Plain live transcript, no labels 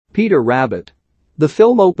Peter Rabbit. The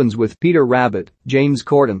film opens with Peter Rabbit, James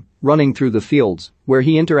Corden, running through the fields, where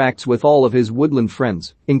he interacts with all of his woodland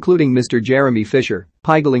friends, including Mr. Jeremy Fisher,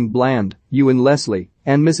 Pygling Bland, Ewan Leslie,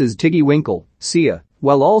 and Mrs. Tiggy Winkle, Sia,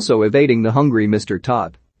 while also evading the hungry Mr.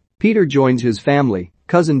 Todd. Peter joins his family,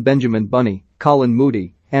 cousin Benjamin Bunny, Colin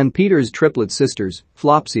Moody, and Peter's triplet sisters,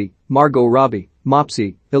 Flopsy, Margot Robbie,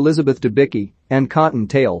 Mopsy, Elizabeth Debicki, and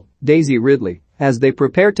Cottontail, Daisy Ridley, as they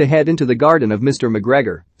prepare to head into the garden of Mr.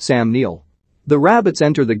 McGregor, Sam Neill. The rabbits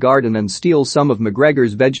enter the garden and steal some of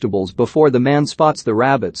McGregor's vegetables before the man spots the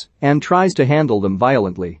rabbits and tries to handle them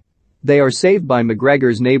violently. They are saved by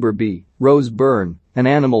McGregor's neighbor Bee, Rose Byrne, an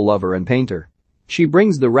animal lover and painter. She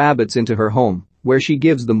brings the rabbits into her home, where she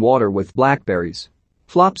gives them water with blackberries.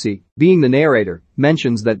 Flopsy, being the narrator,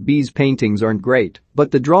 mentions that Bee's paintings aren't great, but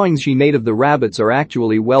the drawings she made of the rabbits are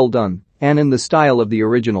actually well done and in the style of the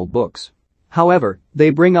original books. However, they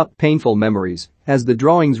bring up painful memories, as the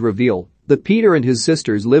drawings reveal that Peter and his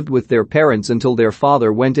sisters lived with their parents until their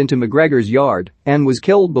father went into McGregor's yard and was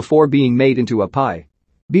killed before being made into a pie.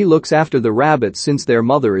 Bee looks after the rabbits since their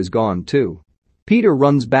mother is gone too. Peter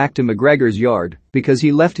runs back to McGregor's yard because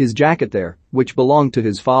he left his jacket there, which belonged to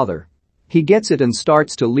his father. He gets it and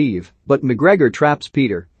starts to leave, but McGregor traps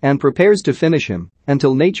Peter and prepares to finish him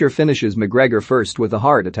until nature finishes McGregor first with a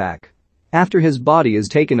heart attack. After his body is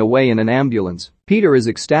taken away in an ambulance, Peter is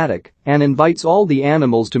ecstatic and invites all the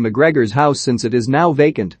animals to McGregor's house since it is now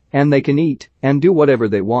vacant and they can eat and do whatever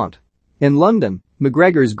they want. In London,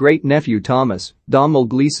 McGregor's great-nephew Thomas, Domhnall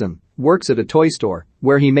Gleeson, works at a toy store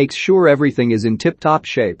where he makes sure everything is in tip-top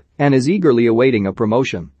shape and is eagerly awaiting a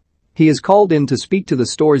promotion. He is called in to speak to the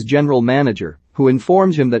store's general manager, who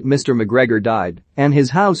informs him that Mr. McGregor died, and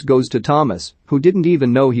his house goes to Thomas, who didn't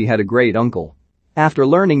even know he had a great uncle. After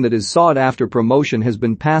learning that his sought-after promotion has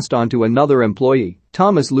been passed on to another employee,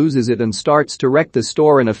 Thomas loses it and starts to wreck the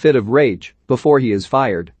store in a fit of rage before he is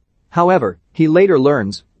fired. However, he later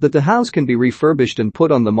learns that the house can be refurbished and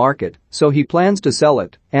put on the market, so he plans to sell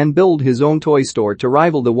it and build his own toy store to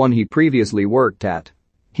rival the one he previously worked at.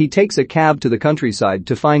 He takes a cab to the countryside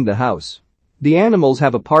to find the house. The animals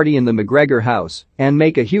have a party in the McGregor house and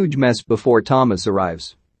make a huge mess before Thomas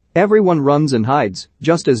arrives. Everyone runs and hides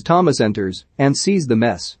just as Thomas enters and sees the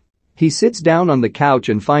mess. He sits down on the couch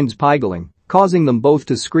and finds Pygling, causing them both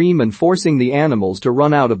to scream and forcing the animals to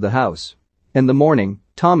run out of the house. In the morning,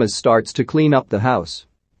 Thomas starts to clean up the house.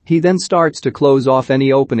 He then starts to close off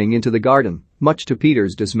any opening into the garden, much to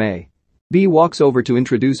Peter's dismay. Bee walks over to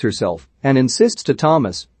introduce herself and insists to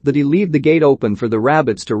Thomas that he leave the gate open for the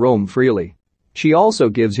rabbits to roam freely. She also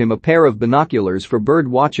gives him a pair of binoculars for bird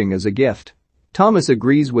watching as a gift. Thomas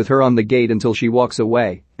agrees with her on the gate until she walks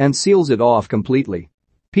away and seals it off completely.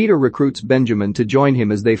 Peter recruits Benjamin to join him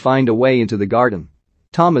as they find a way into the garden.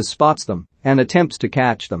 Thomas spots them and attempts to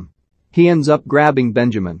catch them. He ends up grabbing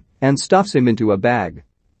Benjamin and stuffs him into a bag.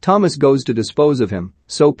 Thomas goes to dispose of him,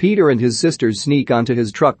 so Peter and his sisters sneak onto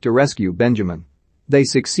his truck to rescue Benjamin. They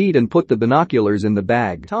succeed and put the binoculars in the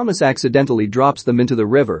bag. Thomas accidentally drops them into the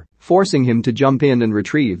river, forcing him to jump in and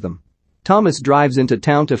retrieve them. Thomas drives into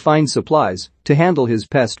town to find supplies to handle his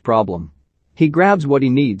pest problem. He grabs what he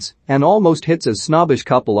needs and almost hits a snobbish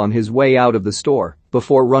couple on his way out of the store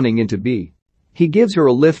before running into Bee. He gives her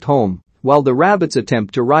a lift home while the rabbits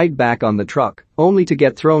attempt to ride back on the truck, only to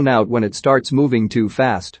get thrown out when it starts moving too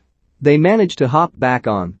fast. They manage to hop back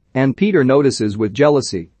on, and Peter notices with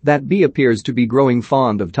jealousy that Bee appears to be growing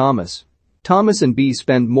fond of Thomas. Thomas and Bee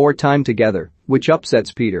spend more time together, which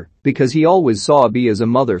upsets Peter because he always saw Bee as a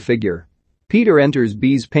mother figure. Peter enters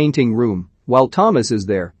Bee's painting room while Thomas is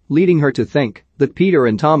there, leading her to think that Peter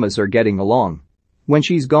and Thomas are getting along. When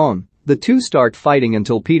she's gone, the two start fighting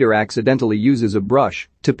until Peter accidentally uses a brush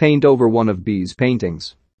to paint over one of Bee's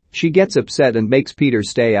paintings. She gets upset and makes Peter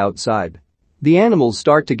stay outside. The animals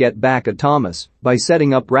start to get back at Thomas by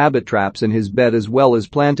setting up rabbit traps in his bed as well as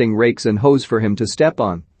planting rakes and hose for him to step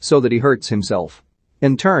on so that he hurts himself.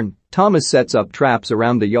 In turn, Thomas sets up traps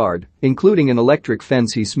around the yard, including an electric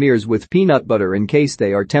fence he smears with peanut butter in case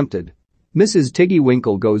they are tempted. Mrs. Tiggy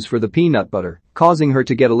Winkle goes for the peanut butter, causing her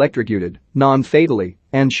to get electrocuted, non-fatally,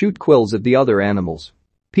 and shoot quills at the other animals.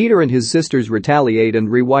 Peter and his sisters retaliate and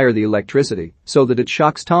rewire the electricity so that it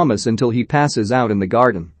shocks Thomas until he passes out in the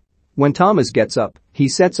garden. When Thomas gets up, he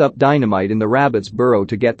sets up dynamite in the rabbits' burrow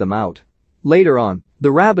to get them out. Later on,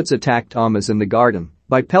 the rabbits attack Thomas in the garden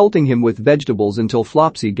by pelting him with vegetables until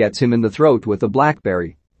Flopsy gets him in the throat with a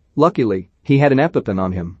blackberry. Luckily, he had an EpiPen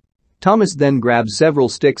on him. Thomas then grabs several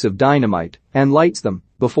sticks of dynamite and lights them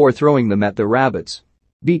before throwing them at the rabbits.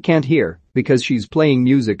 Bee can't hear because she's playing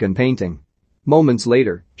music and painting. Moments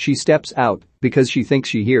later, she steps out because she thinks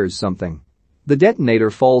she hears something. The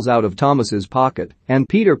detonator falls out of Thomas's pocket and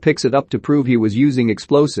Peter picks it up to prove he was using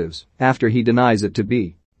explosives after he denies it to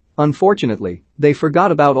be. Unfortunately, they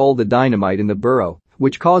forgot about all the dynamite in the burrow,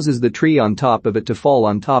 which causes the tree on top of it to fall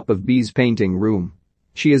on top of Bee's painting room.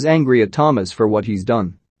 She is angry at Thomas for what he's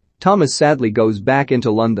done. Thomas sadly goes back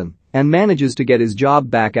into London and manages to get his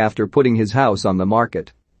job back after putting his house on the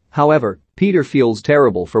market. However, Peter feels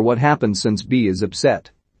terrible for what happened since Bee is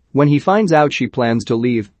upset. When he finds out she plans to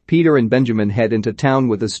leave, Peter and Benjamin head into town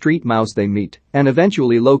with a street mouse they meet and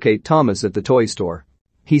eventually locate Thomas at the toy store.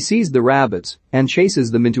 He sees the rabbits and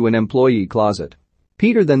chases them into an employee closet.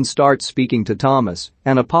 Peter then starts speaking to Thomas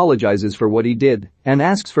and apologizes for what he did and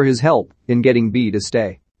asks for his help in getting Bee to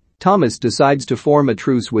stay. Thomas decides to form a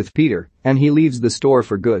truce with Peter and he leaves the store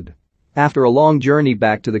for good. After a long journey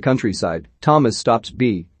back to the countryside, Thomas stops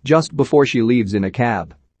Bee just before she leaves in a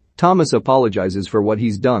cab. Thomas apologizes for what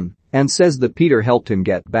he's done and says that Peter helped him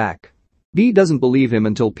get back. Bee doesn't believe him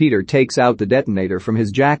until Peter takes out the detonator from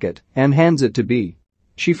his jacket and hands it to Bee.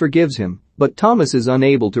 She forgives him, but Thomas is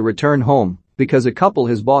unable to return home because a couple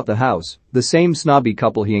has bought the house, the same snobby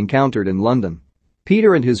couple he encountered in London.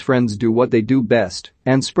 Peter and his friends do what they do best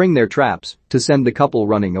and spring their traps to send the couple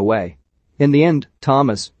running away. In the end,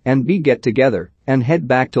 Thomas and Bee get together and head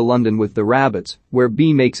back to London with the rabbits, where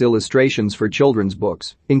Bee makes illustrations for children's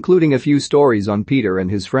books, including a few stories on Peter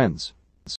and his friends.